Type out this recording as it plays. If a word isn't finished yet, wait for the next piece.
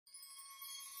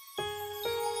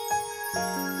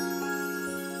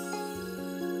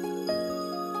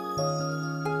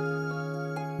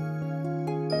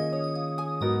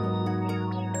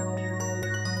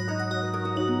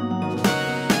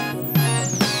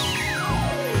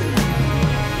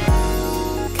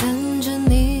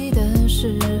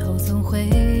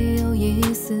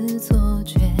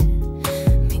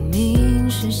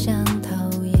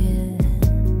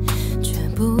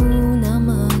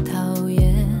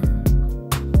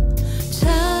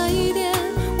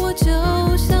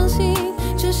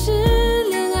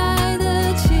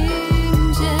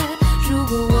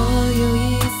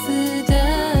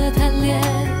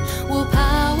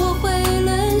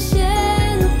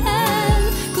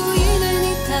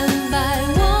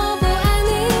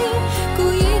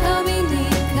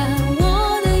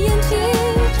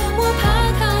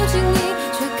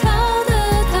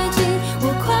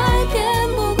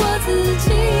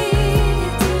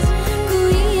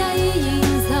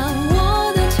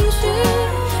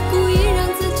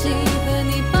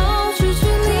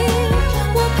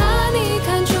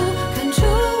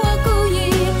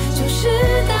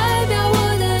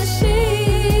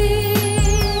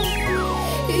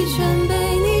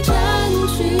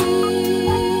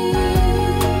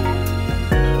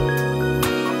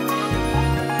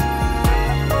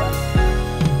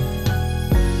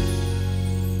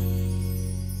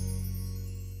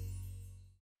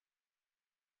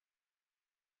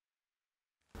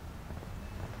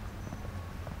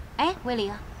哎，威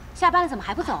灵，下班了怎么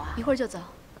还不走啊？一会儿就走。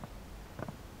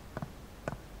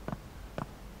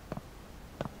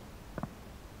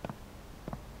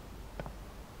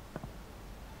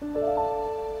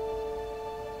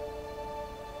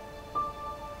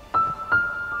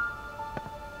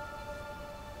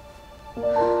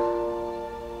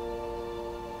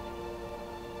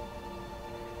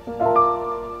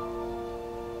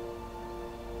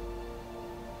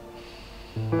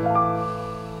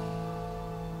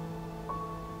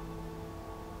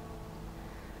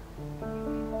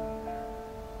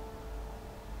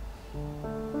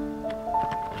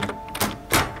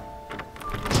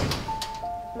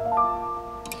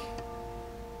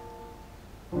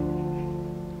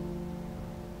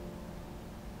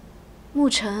沐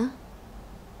晨，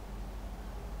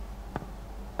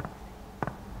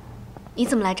你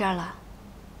怎么来这儿了？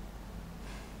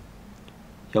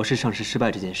姚氏上市失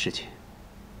败这件事情，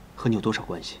和你有多少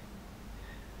关系？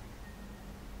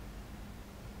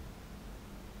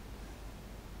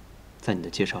在你的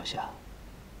介绍下，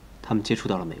他们接触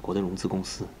到了美国的融资公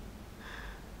司，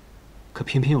可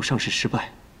偏偏又上市失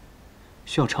败，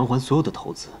需要偿还所有的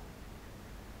投资。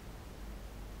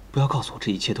不要告诉我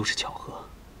这一切都是巧合。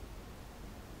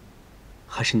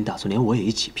 还是你打算连我也一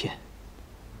起骗？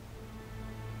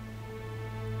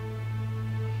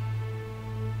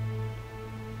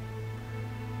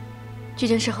这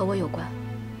件事和我有关。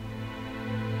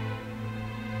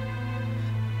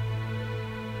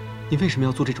你为什么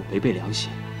要做这种违背良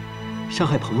心、伤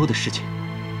害朋友的事情？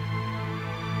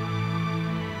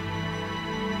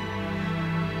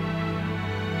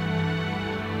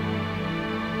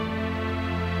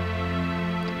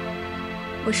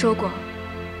我说过。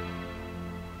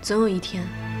 总有一天，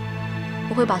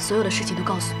我会把所有的事情都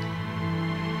告诉你。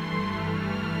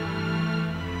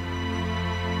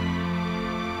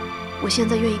我现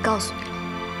在愿意告诉你了，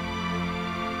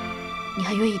你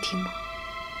还愿意听吗？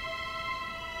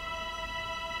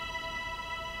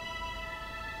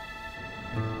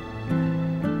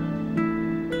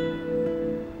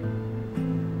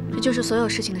这就是所有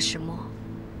事情的始末。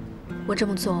我这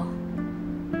么做，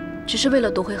只是为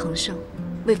了夺回恒盛，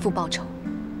为父报仇。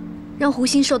 让胡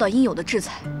心受到应有的制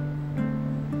裁。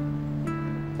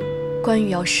关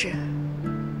于姚氏，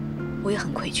我也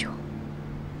很愧疚。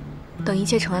等一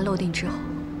切尘埃落定之后，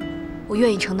我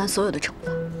愿意承担所有的惩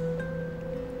罚。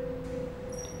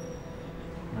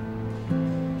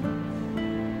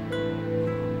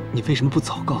你为什么不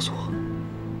早告诉我？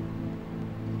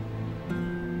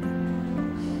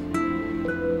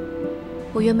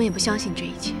我原本也不相信这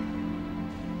一切，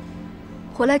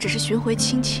回来只是寻回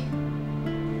亲情。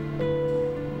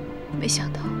 没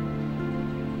想到，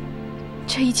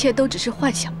这一切都只是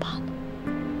幻想罢了。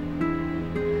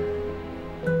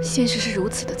现实是如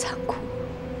此的残酷。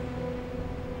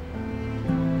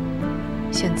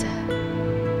现在，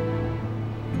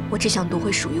我只想夺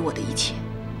回属于我的一切，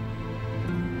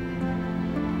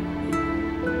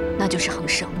那就是恒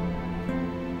盛。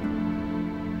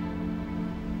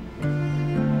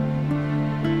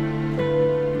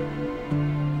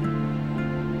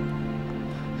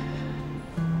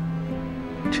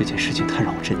这件事情太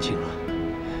让我震惊了。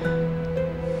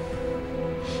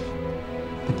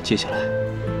那你接下来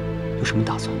有什么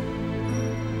打算？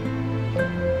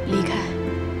离开，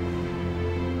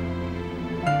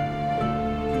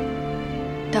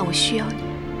但我需要你。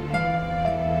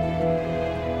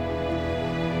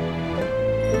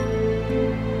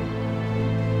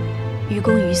于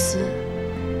公于私，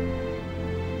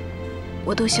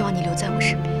我都希望你留在我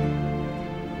身边。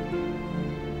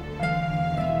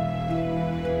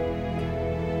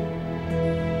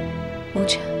 沐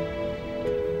晨，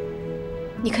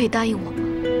你可以答应我吗？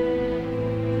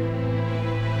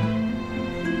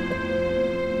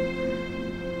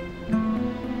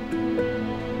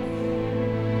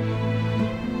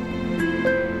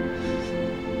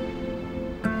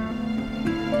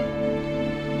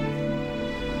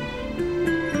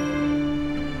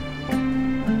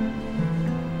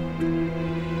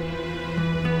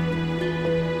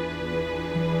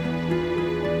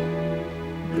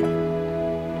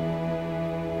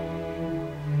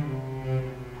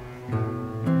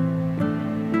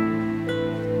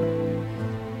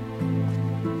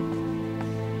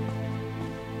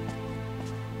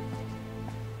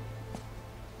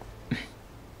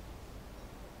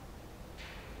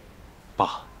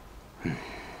爸，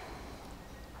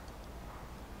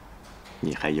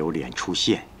你还有脸出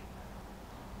现？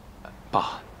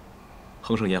爸，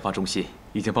恒盛研发中心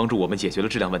已经帮助我们解决了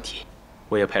质量问题，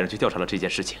我也派人去调查了这件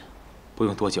事情，不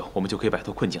用多久，我们就可以摆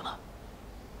脱困境了。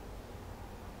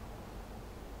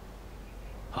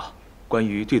啊，关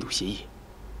于对赌协议，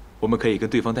我们可以跟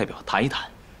对方代表谈一谈，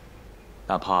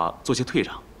哪怕做些退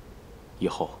让，以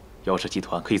后姚氏集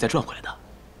团可以再赚回来的。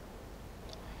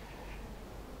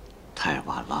太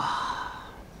晚了，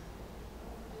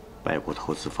外国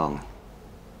投资方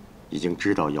已经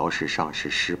知道姚氏上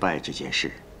市失败这件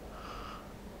事，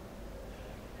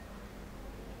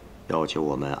要求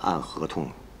我们按合同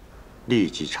立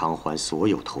即偿还所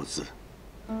有投资。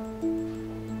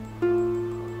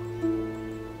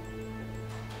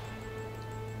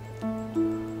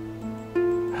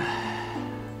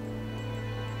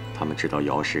他们知道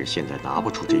姚氏现在拿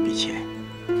不出这笔钱，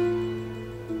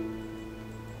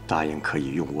答应可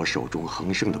以用我手中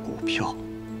恒盛的股票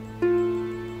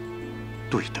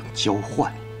对等交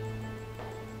换。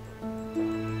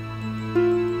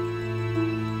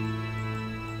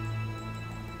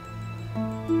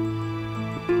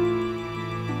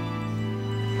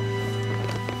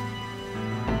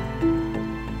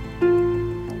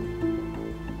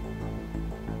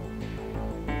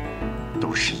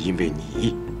都是因为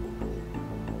你，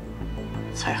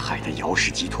才害得姚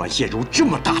氏集团陷入这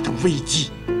么大的危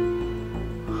机。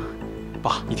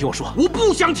爸，你听我说，我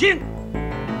不想听。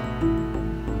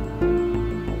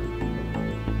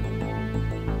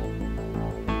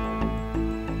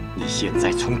你现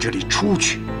在从这里出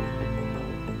去，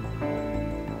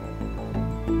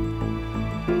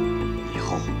以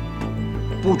后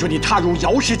不准你踏入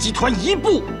姚氏集团一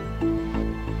步。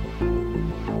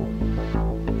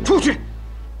出去！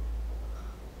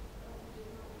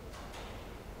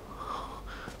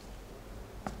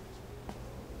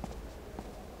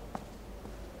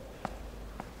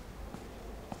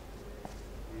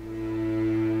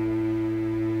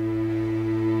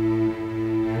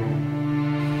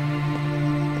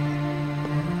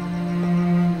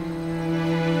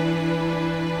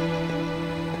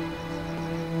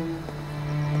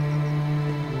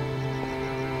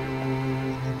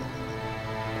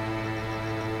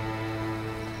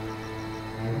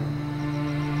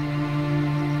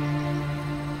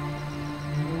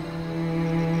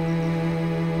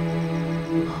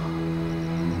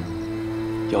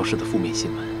姚氏的负面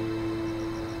新闻，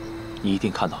你一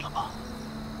定看到了吧？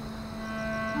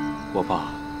我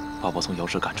爸把我从姚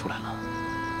氏赶出来了。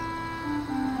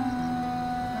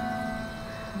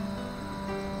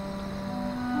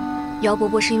姚伯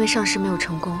伯是因为上市没有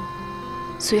成功，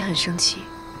所以很生气。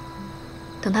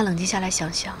等他冷静下来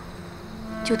想想，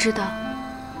就知道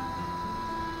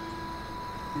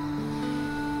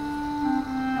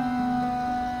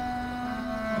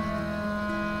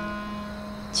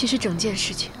其实整件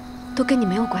事情都跟你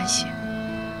没有关系。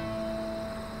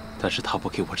但是他不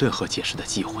给我任何解释的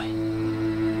机会，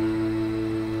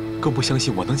更不相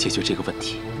信我能解决这个问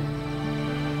题。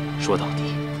说到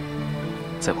底，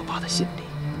在我爸的心里，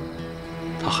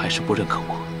他还是不认可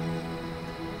我。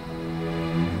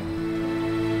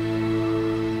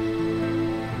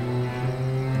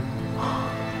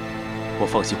我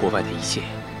放弃国外的一切，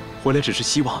回来只是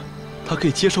希望他可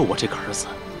以接受我这个儿子。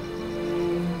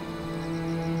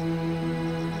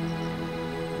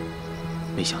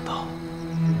没想到，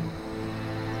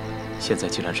现在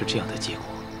竟然是这样的结果。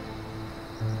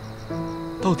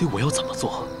到底我要怎么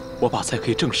做，我爸才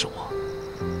可以正视我，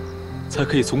才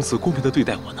可以从此公平地对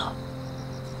待我呢？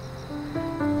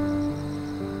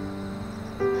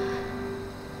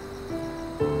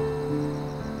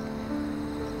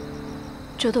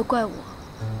这都怪我。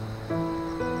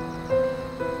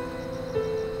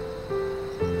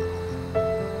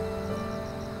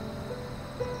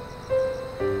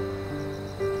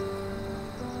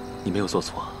你没有做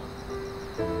错。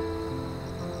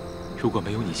如果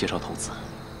没有你介绍投资，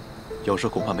姚氏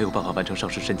恐怕没有办法完成上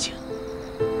市申请。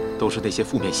都是那些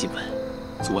负面新闻，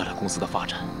阻碍了公司的发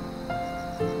展。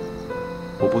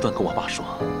我不断跟我爸说，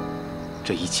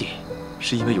这一切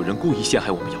是因为有人故意陷害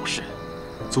我们姚氏，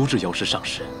阻止姚氏上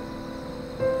市。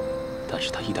但是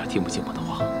他一点听不进我的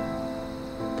话，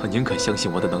他宁肯相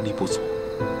信我的能力不足。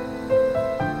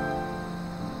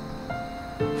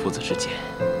父子之间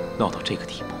闹到这个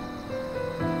地步，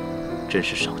真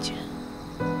是少见。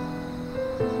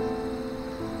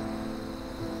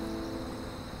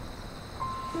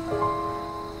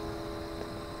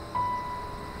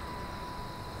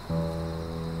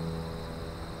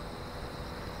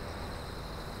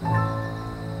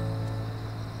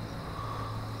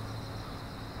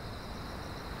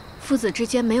父子之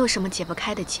间没有什么解不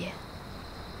开的结。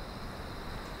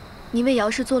你为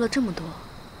姚氏做了这么多，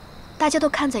大家都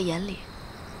看在眼里。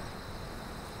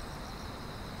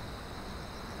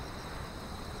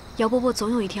姚伯伯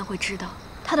总有一天会知道，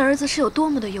他的儿子是有多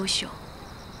么的优秀。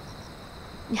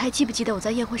你还记不记得我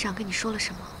在宴会上跟你说了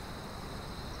什么？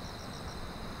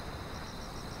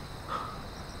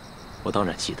我当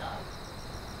然记得。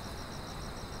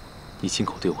你亲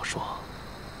口对我说，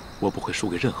我不会输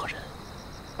给任何人。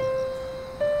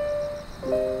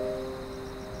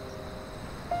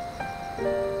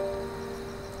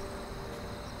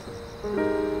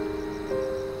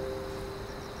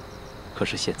可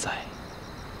是现在，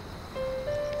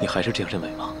你还是这样认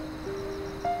为吗？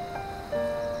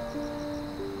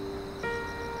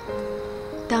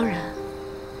当然，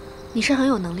你是很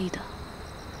有能力的，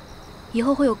以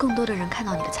后会有更多的人看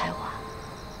到你的才华。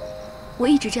我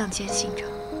一直这样坚信着。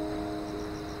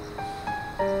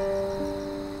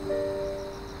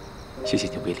谢谢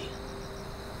你，威廉。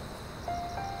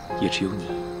也只有你，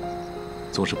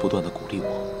总是不断的鼓励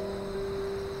我。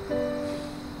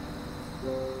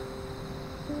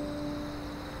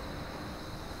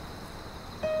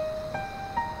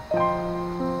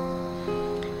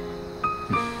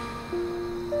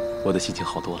我的心情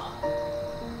好多了。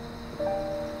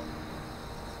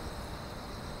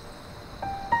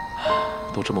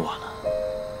都这么晚了，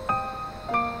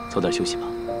早点休息吧。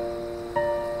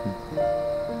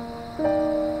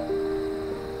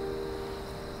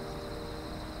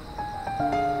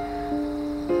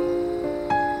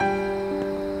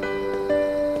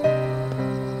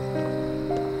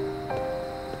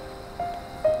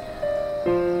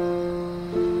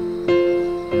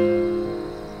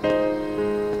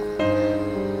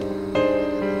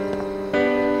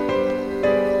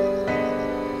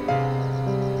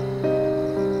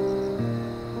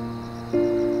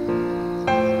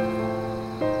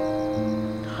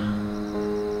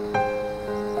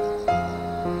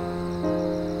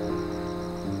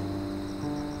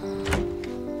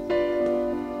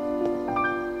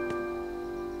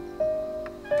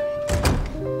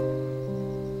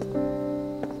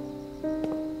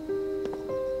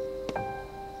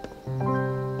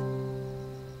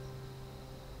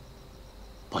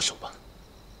罢手吧。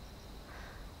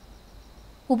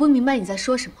我不明白你在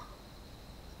说什么。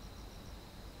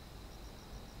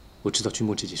我知道君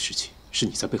莫这件事情是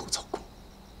你在背后操控，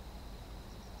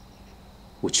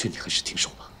我劝你还是停手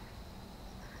吧。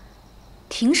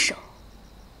停手？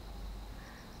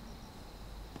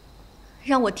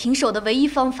让我停手的唯一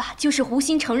方法就是胡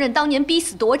鑫承认当年逼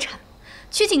死夺产，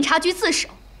去警察局自首。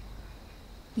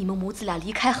你们母子俩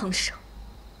离开恒生，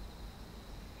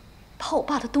把我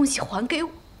爸的东西还给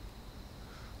我。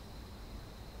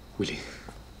威廉，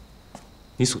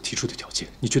你所提出的条件，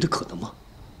你觉得可能吗？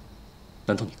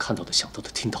难道你看到的、想到的、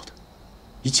听到的，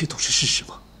一切都是事实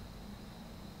吗？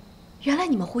原来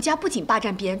你们胡家不仅霸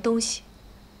占别人东西，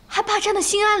还霸占得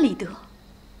心安理得，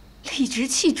理直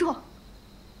气壮。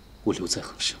我留在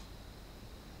恒生，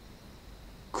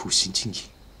苦心经营，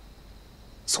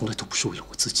从来都不是为了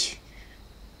我自己。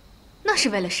那是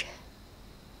为了谁？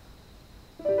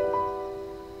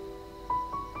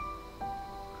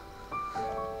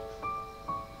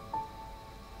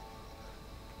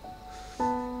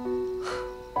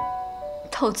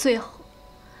到最后，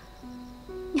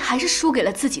你还是输给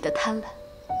了自己的贪婪。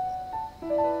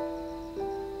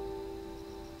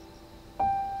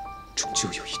终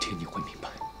究有一天你会明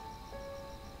白，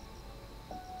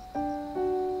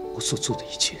我所做的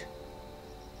一切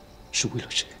是为了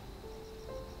谁。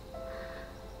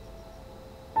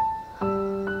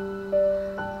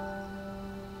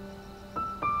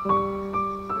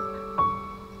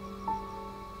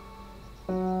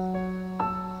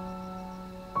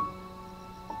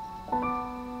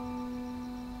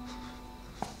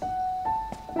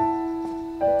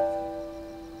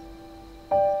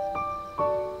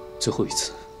最后一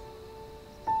次，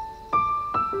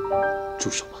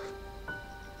住手吧。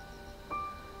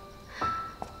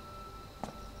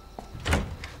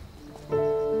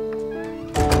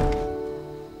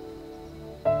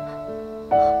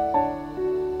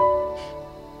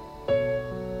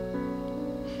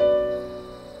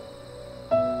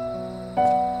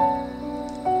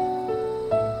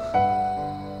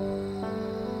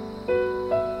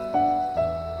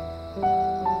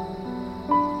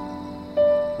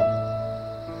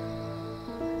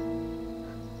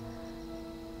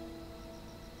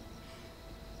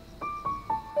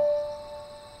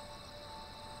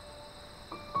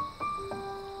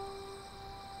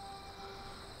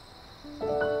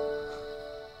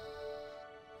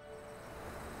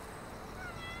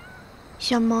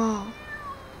小猫，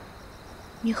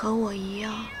你和我一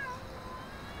样，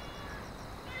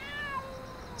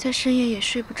在深夜也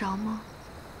睡不着吗？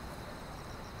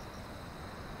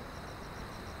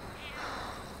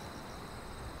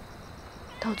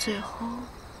到最后，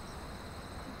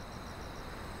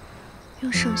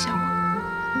又剩下我。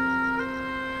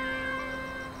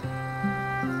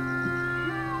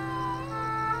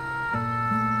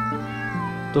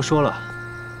都说了，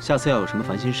下次要有什么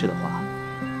烦心事的话，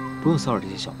不用骚扰这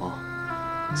些小猫，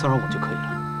骚扰我就可以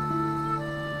了。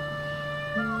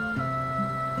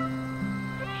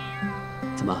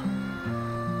怎么？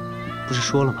不是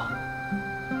说了吗？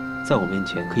在我面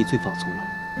前可以最放松了。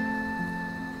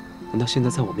难道现在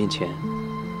在我面前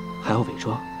还要伪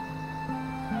装？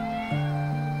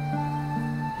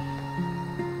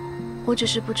我只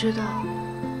是不知道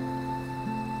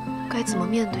该怎么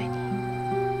面对你。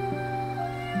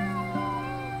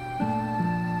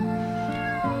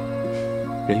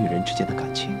人与人之间的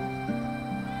感情，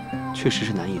确实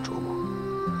是难以琢磨。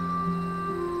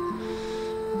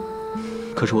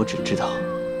可是我只知道，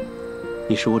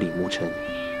你是我李慕辰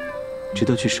值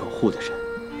得去守护的人。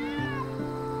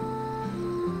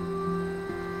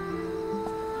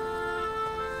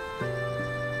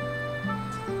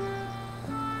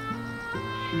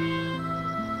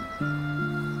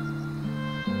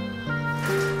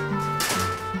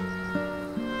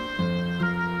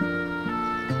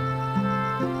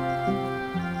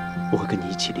我会跟你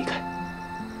一起离开。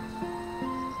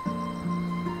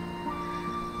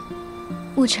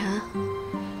慕辰，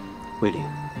魏玲，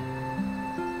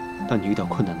当你遇到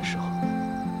困难的时候，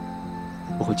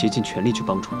我会竭尽全力去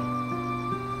帮助你。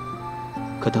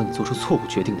可当你做出错误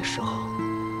决定的时候，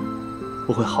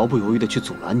我会毫不犹豫地去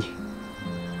阻拦你。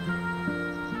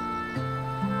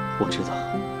我知道，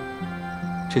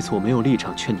这次我没有立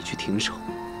场劝你去停手，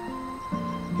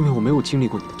因为我没有经历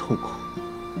过你的痛苦。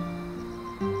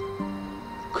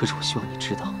可是我希望你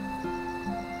知道，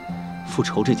复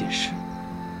仇这件事，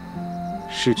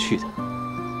失去的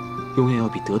永远要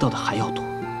比得到的还要多。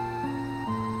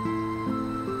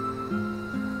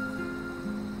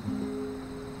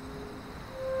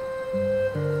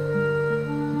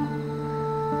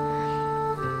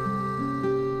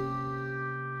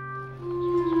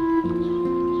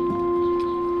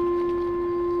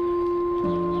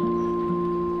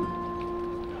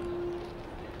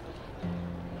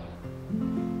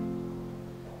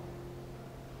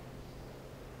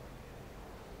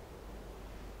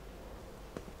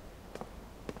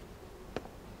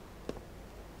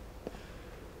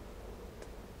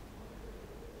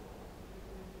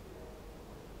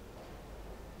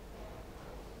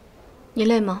你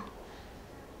累吗？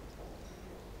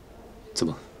怎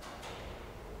么？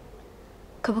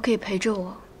可不可以陪着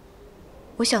我？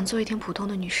我想做一天普通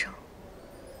的女生。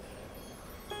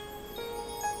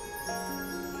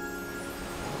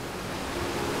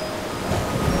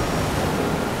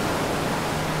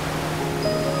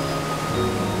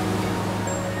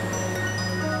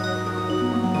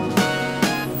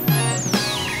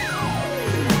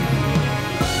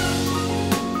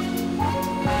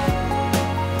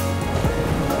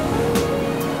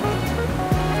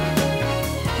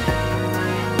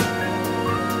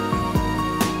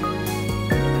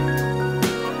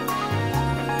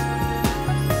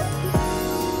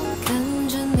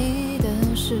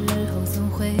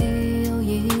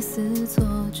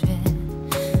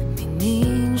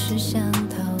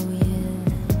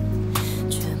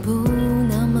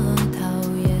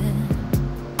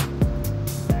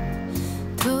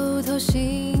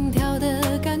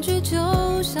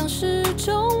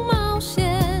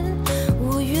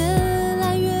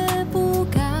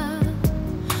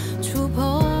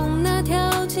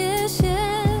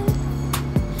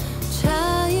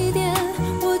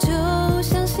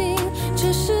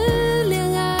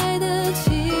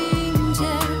情节，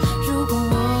如果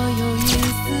我有一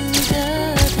丝的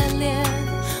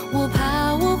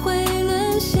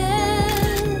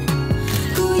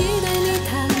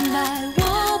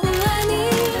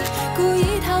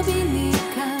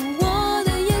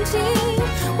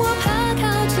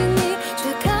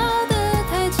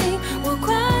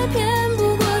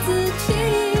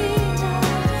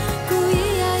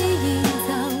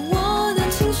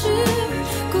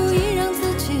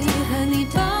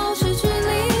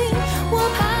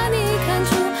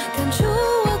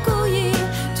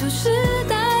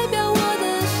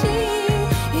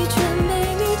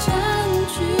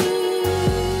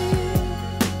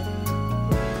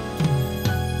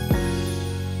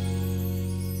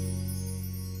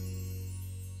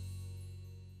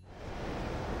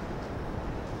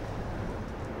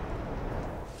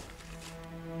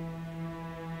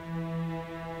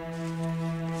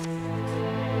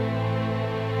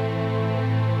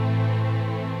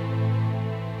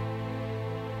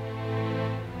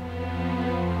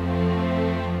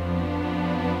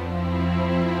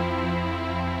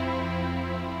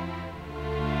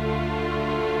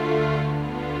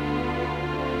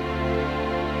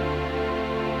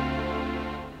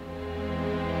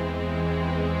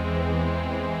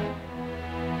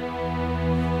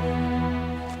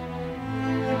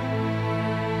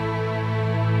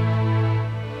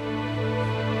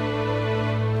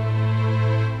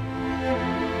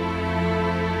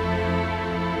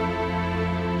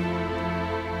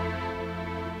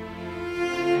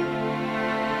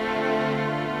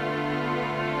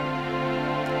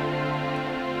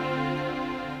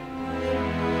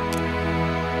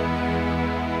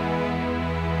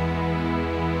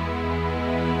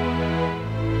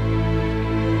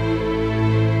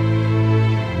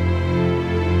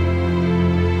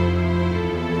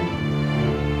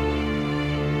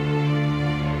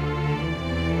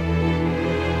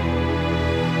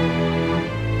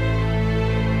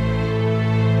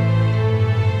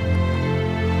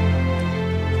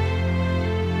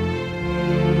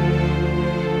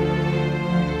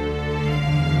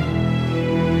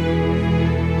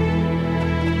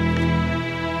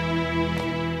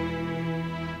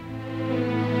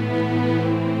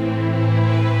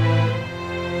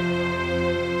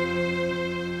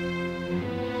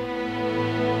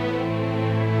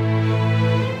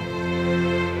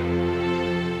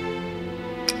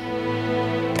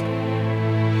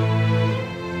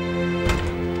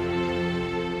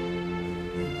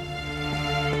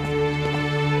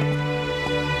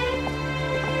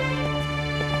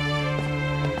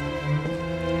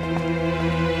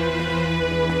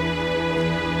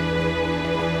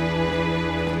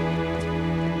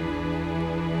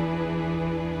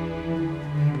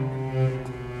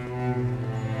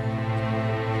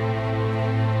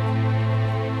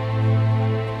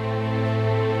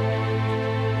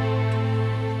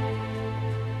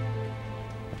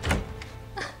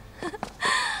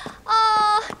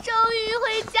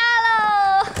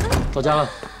到家了。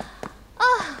啊。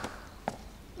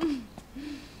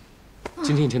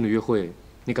今天一天的约会，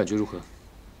你感觉如何？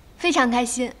非常开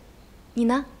心，你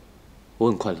呢？我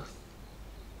很快乐。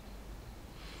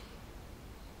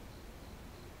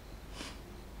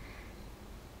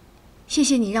谢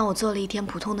谢你让我做了一天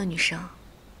普通的女生。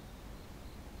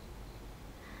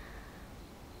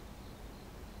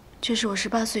这是我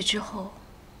18岁之后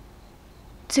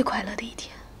最快乐的一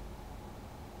天。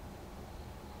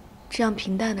这样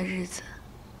平淡的日子，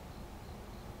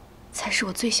才是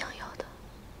我最想要的。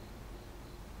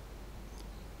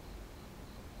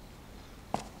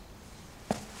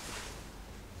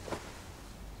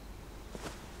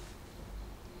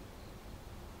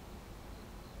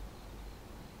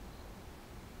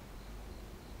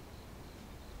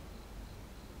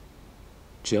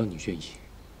只要你愿意，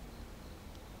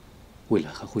未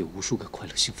来还会有无数个快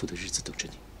乐幸福的日子等着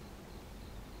你。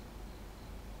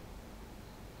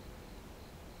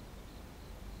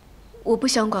我不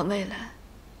想管未来，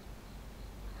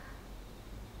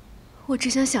我只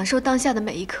想享受当下的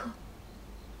每一刻。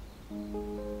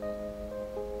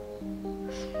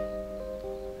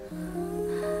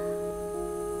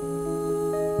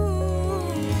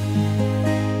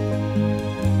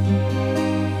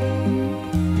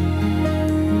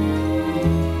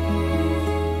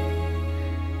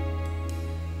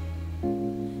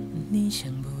你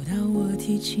想不到我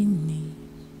提起你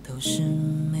都是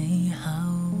美好，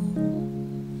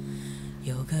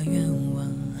有个愿望，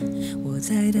我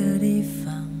在的地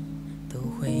方都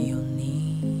会有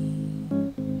你。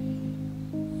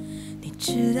你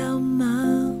知道吗？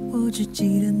我只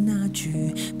记得那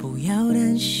句不要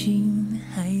担心，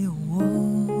还有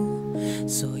我，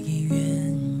所以愿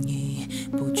意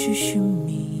不去寻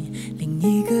觅另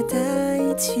一个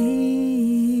代替。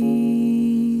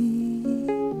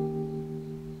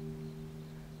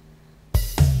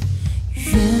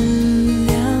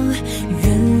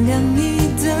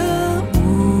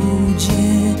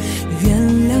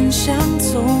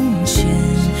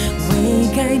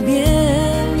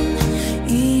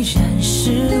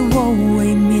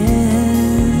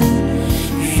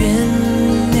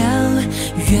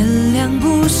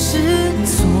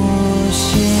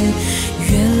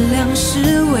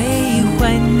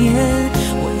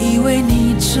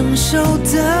承受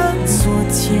的昨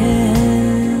天，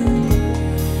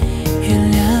原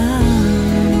谅。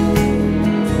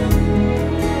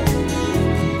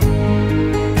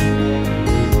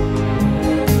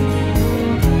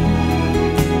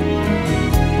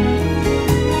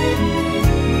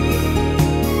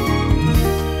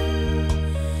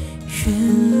原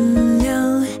谅，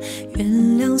原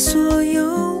谅所有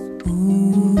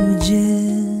误解。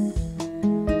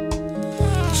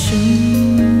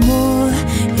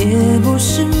也不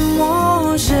是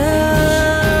陌生，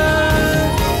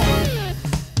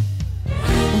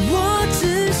我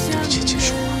只想等一切结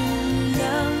束，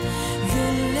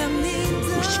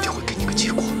我一定会给你个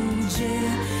结果。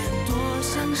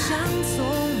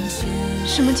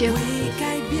什么结果？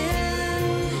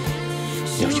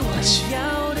你要有关系，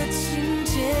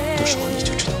到时候你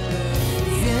就知道了。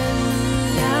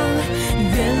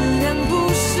原谅不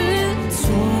是妥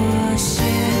协。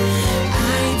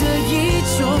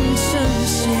种呈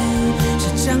现是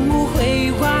将无悔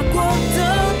划过的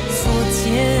昨天，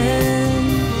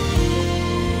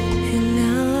原谅。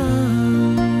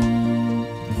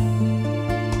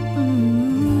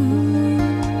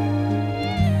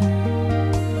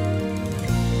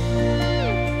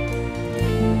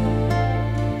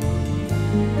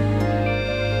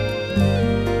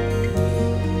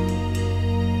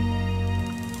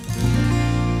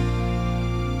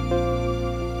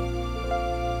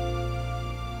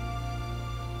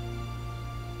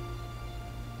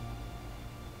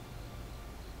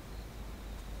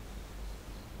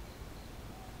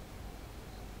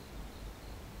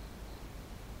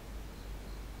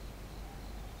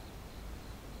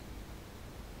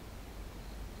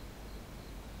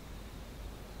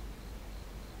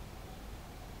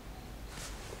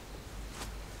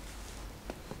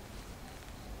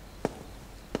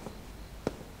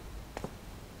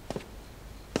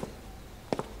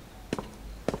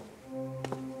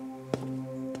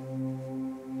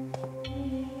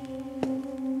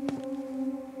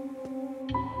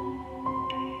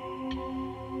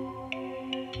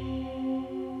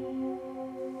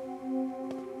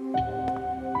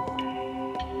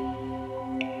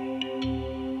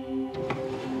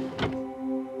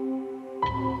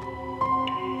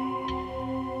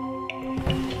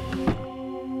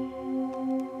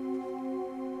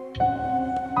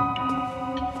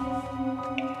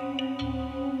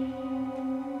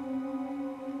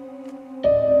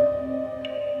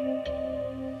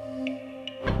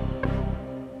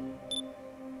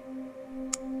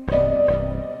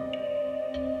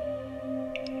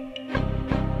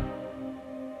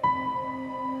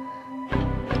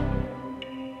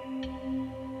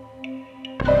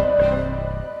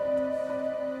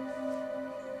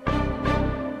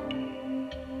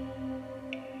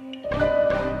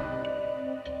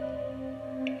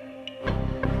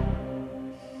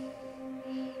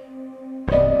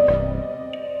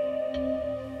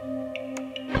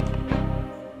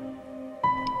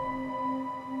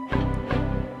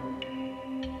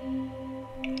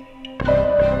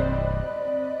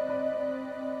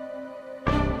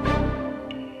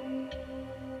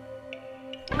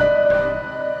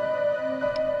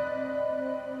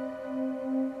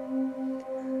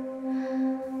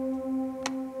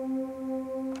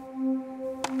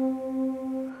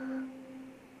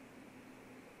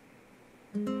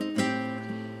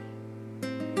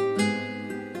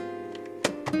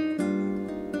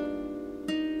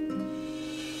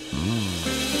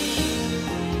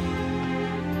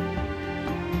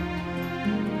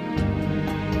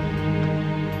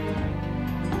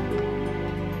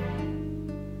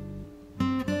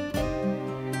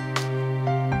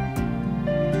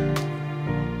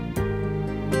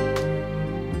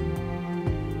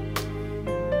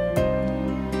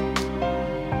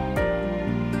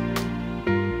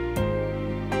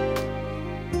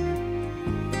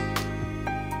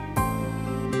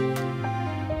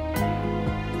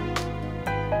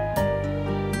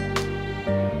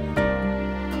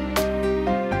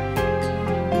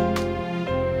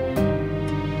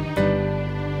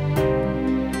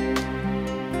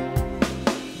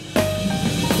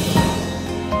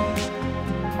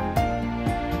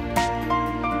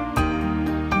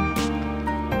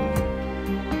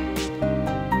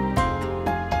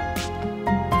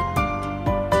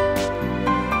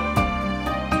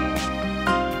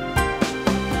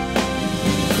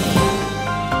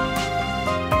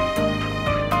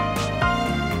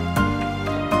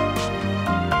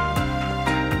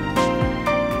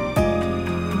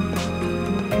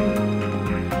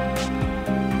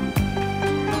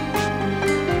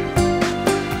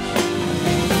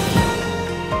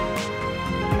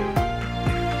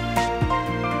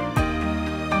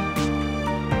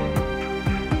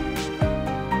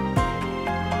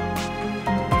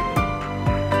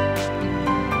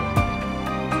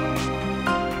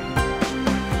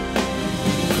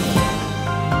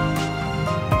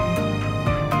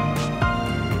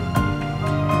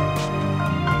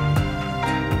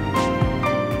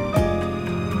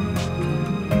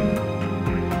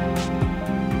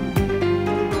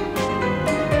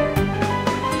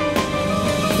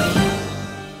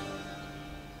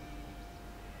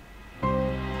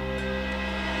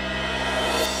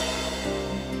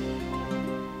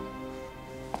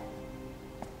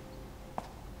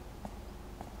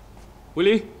伟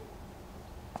林，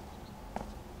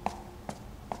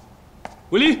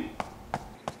伟林，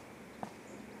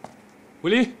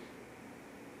伟林。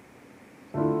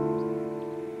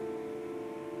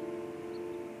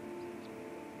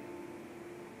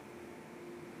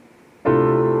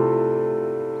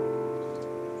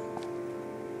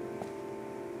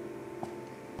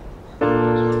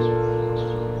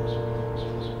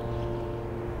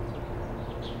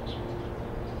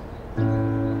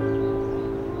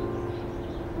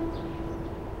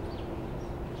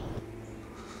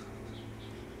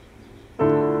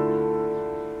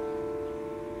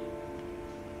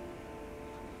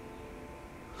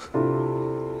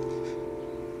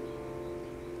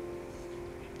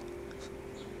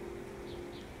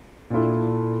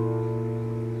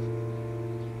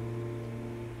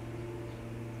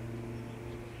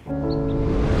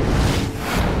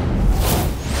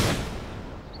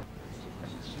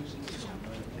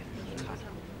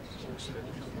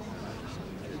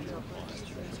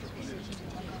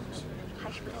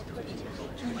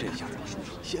 这下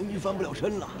咸鱼翻不了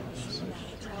身了。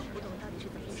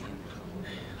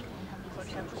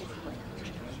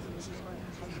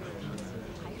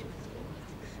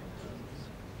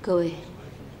各位，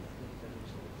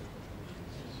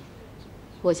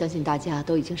我相信大家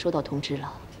都已经收到通知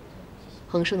了，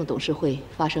恒盛的董事会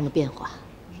发生了变化，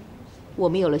我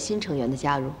们有了新成员的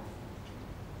加入。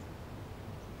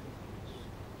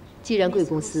既然贵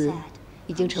公司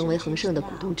已经成为恒盛的股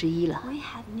东之一了，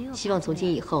希望从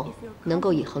今以后能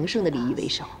够以恒盛的利益为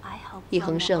首，以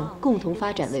恒盛共同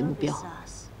发展为目标，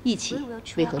一起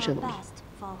为恒盛努力。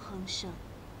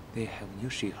They have new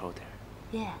shareholder.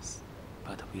 Yes.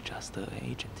 But we just the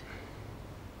agent.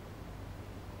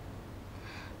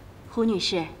 胡女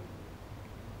士，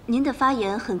您的发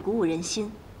言很鼓舞人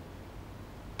心，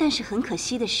但是很可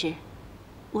惜的是，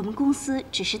我们公司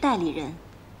只是代理人。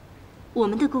 我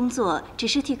们的工作只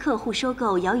是替客户收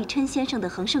购姚以琛先生的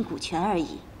恒盛股权而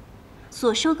已，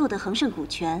所收购的恒盛股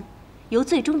权由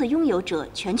最终的拥有者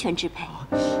全权支配。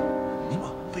你把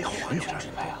背后全权支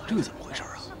配啊？这怎么回事啊？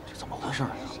这怎么回事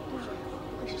啊？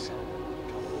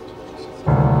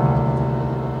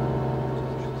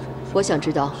我想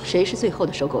知道谁是最后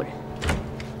的收购人。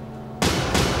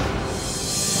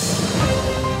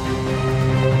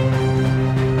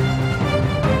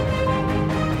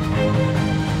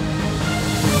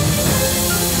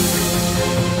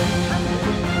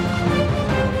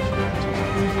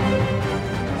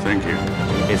 Thank you.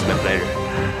 It's my pleasure.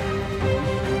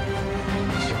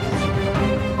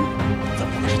 怎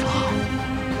么会是他？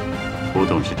胡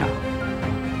董事长，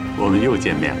我们又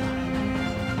见面了。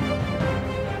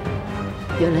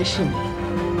原来是你。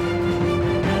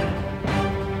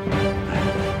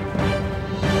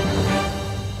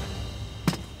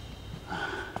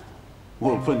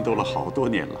我奋斗了好多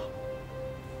年了，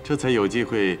这才有机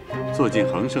会坐进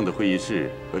恒盛的会议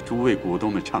室和诸位股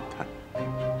东们畅谈。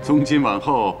 从今往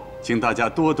后，请大家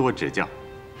多多指教。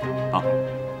啊，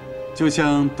就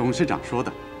像董事长说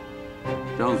的，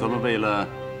让咱们为了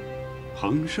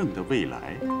恒盛的未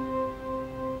来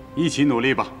一起努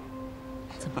力吧。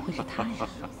怎么会是他呀？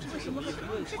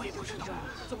我也不知道。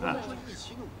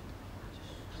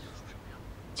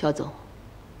乔总，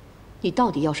你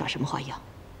到底要耍什么花样？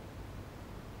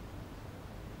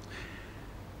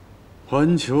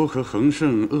环球和恒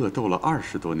盛恶斗了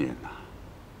20多年呐。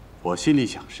 我心里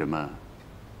想什么，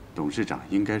董事长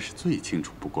应该是最清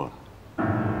楚不过了。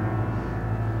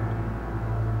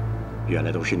原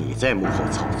来都是你在幕后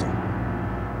操作。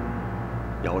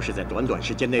要是在短短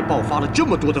时间内爆发了这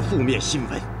么多的负面新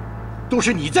闻，都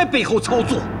是你在背后操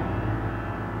作。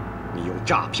你用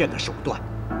诈骗的手段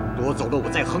夺走了我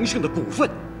在恒盛的股份，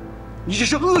你这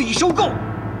是恶意收购。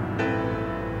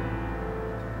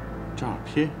诈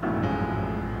骗，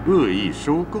恶意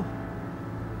收购。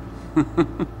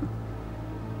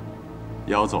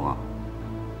 姚总啊，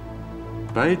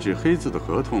白纸黑字的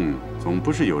合同总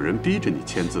不是有人逼着你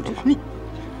签字的吧？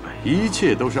一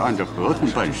切都是按照合同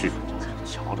办事。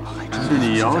是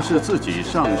你姚氏自己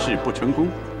上市不成功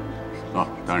啊？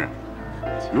当然，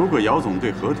如果姚总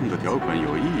对合同的条款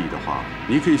有异议的话，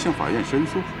你可以向法院申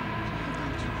诉。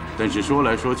但是说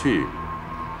来说去，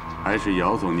还是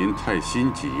姚总您太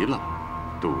心急了，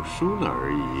赌输了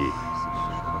而已。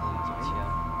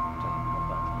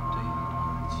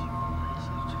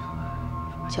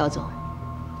 乔总，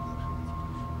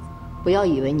不要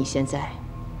以为你现在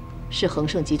是恒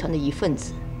盛集团的一份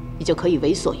子，你就可以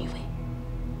为所欲为。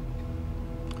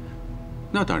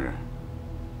那当然。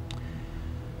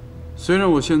虽然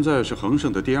我现在是恒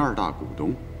盛的第2大股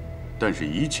东，但是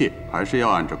一切还是要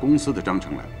按照公司的章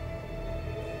程来。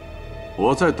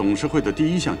我在董事会的第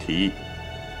1项提议，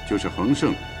就是恒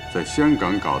盛在香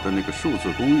港搞的那个数字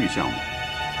公寓项目，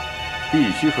必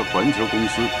须和环球公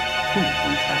司共同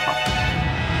开发。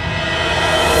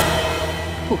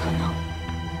不可能！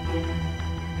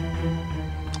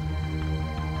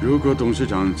如果董事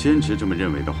长坚持这么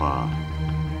认为的话，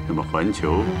那么环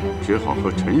球只好和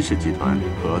陈氏集团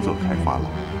合作开发了。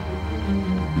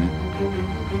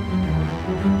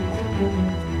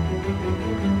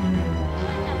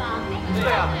对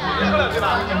呀，别说两句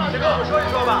吧，先跟我们说一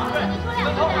说吧，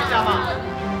能透露一下吗？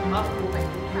啊，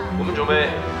我们准备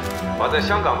把在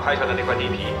香港拍下的那块地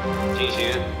皮进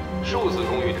行数字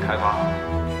公寓的开发，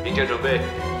并且准备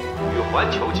与环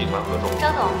球集团合作。张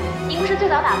总，您不是最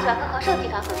早打算跟恒盛集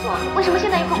团合作，为什么现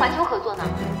在又和环球合作呢？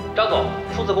张总，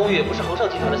数字公寓不是恒盛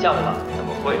集团的项目吗？怎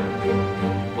么会？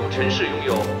我们陈氏拥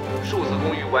有数字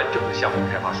公寓完整的项目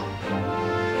开发书，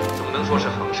怎么能说是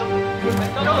恒盛？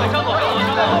张总，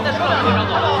再说两句，张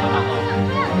总。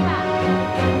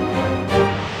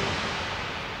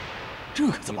这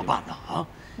可怎么办呢？啊，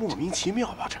莫名其妙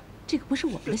吧？这个不是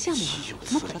我们的项目吗？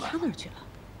怎么跑到他那儿去了？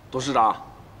董事长，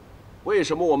为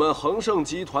什么我们恒盛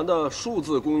集团的数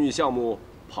字公寓项目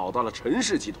跑到了陈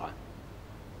氏集团？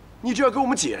你这要给我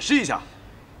们解释一下。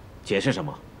解释什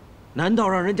么？难道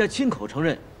让人家亲口承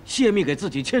认泄密给自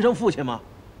己亲生父亲吗？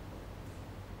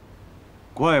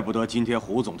怪不得今天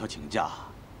胡总他请假，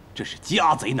这是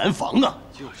家贼难防啊！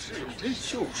就是，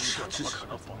这可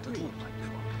能防得住。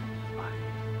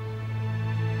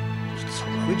怎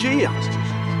么会这样？这是。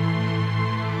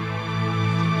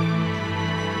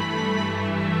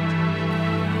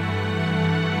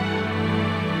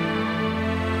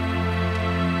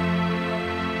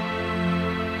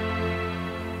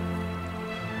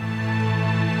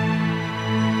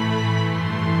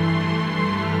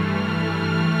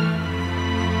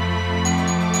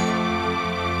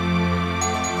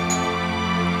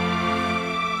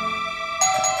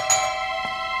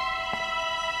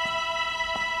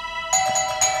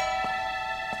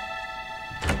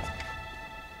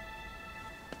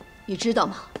你知道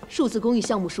吗？数字公寓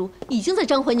项目书已经在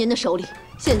张怀年的手里。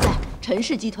现在陈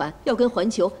氏集团要跟环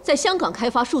球在香港开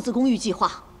发数字公寓计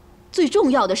划。最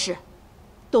重要的是，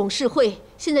董事会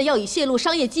现在要以泄露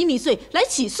商业机密罪来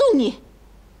起诉你。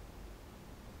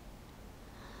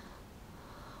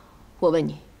我问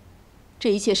你，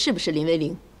这一切是不是林维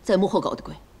玲在幕后搞的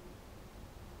鬼？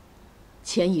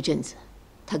前一阵子，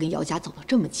他跟姚家走得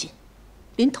这么近，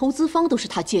连投资方都是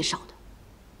他介绍的。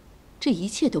这一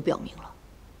切都表明了。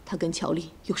他跟乔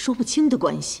丽有说不清的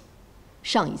关系，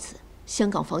上一次香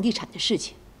港房地产的事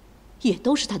情，也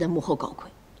都是他在幕后搞鬼，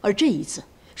而这一次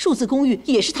数字公寓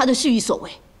也是他的蓄意所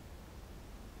为。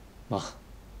妈，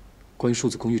关于数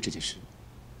字公寓这件事，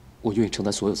我愿意承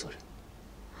担所有责任。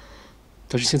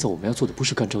但是现在我们要做的不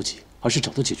是干着急，而是找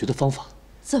到解决的方法。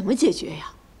怎么解决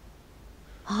呀？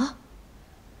啊？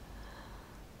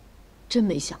真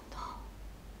没想到，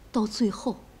到最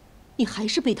后，你还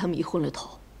是被他迷昏了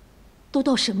头。都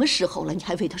到什么时候了，你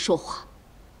还为他说话？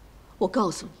我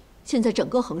告诉你，现在整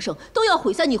个恒盛都要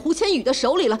毁在你胡千羽的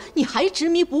手里了，你还执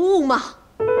迷不悟吗？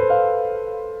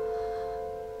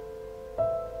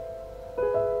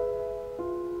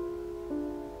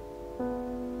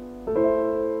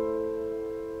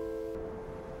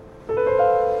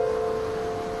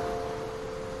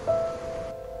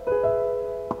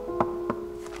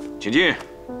请进。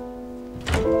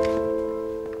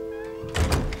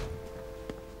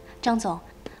张总，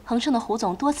恒盛的胡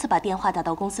总多次把电话打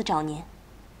到公司找您，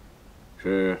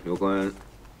是有关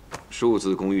数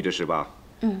字公寓的事吧？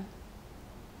嗯。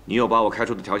你有把我开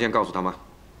出的条件告诉他吗？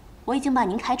我已经把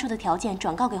您开出的条件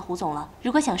转告给胡总了。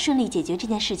如果想顺利解决这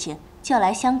件事情，就要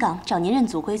来香港找您认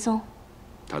祖归宗。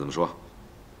他怎么说？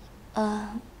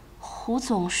胡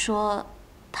总说，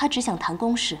他只想谈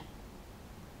公事。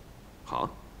好，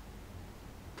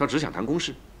他只想谈公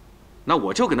事，那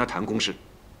我就跟他谈公事。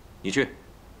你去。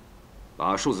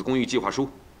把数字公寓计划书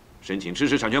申请知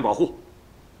识产权保护。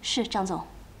是，张总。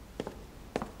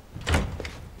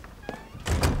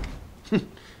哼，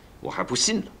我还不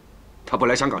信呢，他不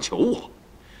来香港求我。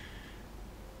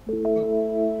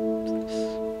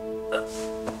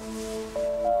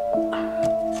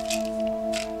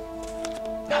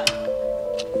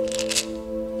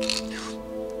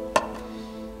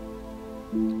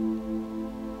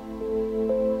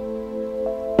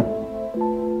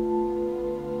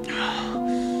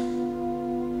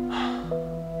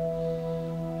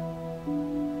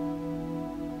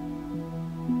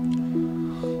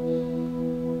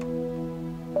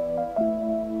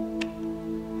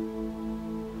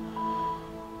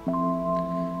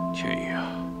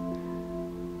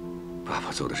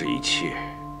做的这一切，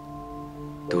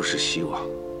都是希望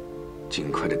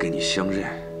尽快的跟你相认，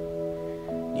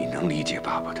你能理解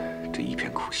爸爸的这一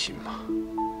片苦心吗？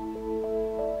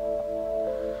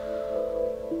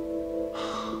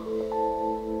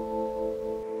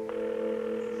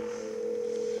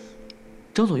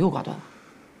张总又挂断了。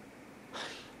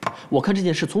我看这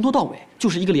件事从头到尾就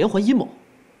是一个连环阴谋，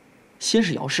先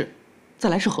是姚氏，再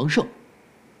来是恒盛，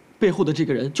背后的这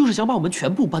个人就是想把我们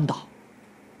全部扳倒。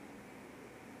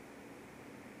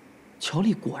乔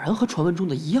丽果然和传闻中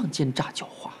的一样奸诈狡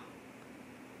猾。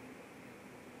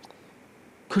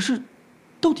可是，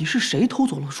到底是谁偷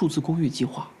走了数字公寓计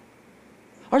划，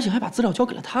而且还把资料交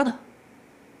给了他呢？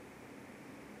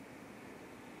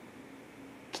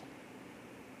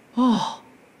哦，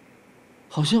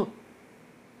好像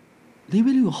雷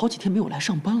威利有好几天没有来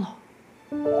上班了。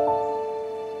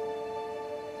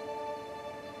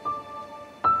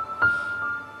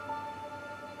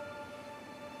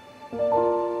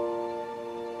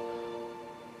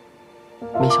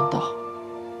没想到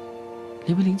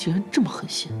雷威林竟然这么狠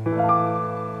心。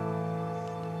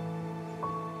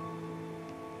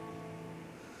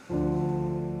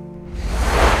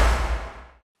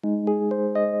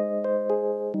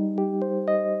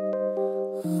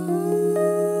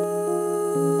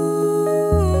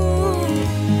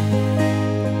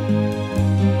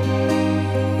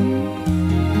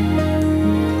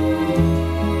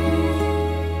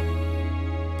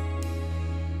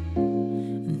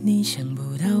你想不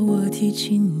到我提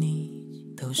起你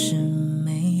都是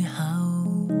美好，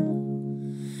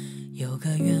有个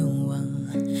愿望，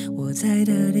我在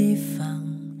的地方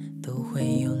都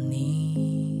会有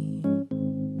你。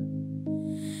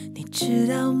你知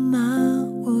道吗？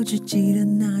我只记得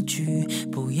那句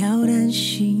不要担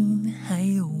心，还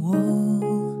有我，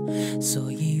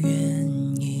所以愿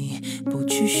意不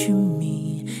去寻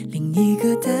觅另一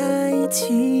个代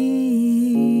替。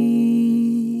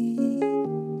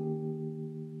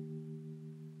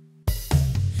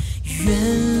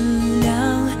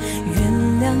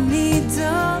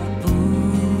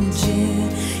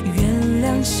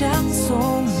像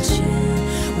从前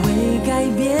未改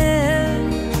变，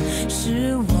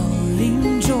是我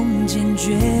临终坚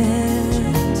决。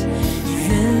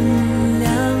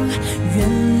原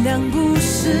谅不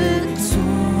是妥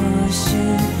协，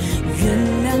原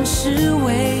谅是为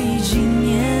纪念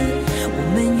我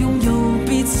们拥有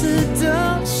彼此的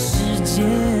时间。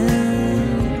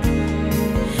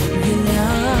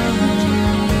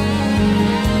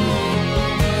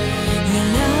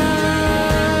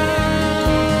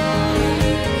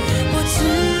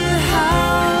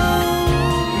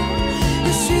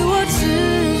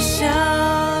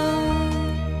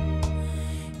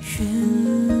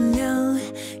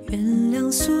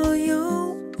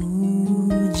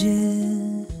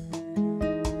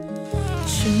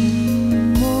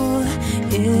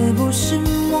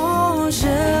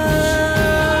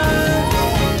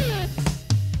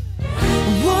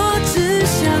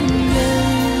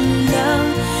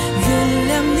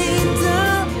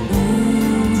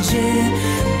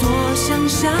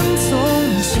像从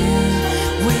前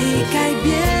未改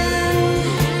变。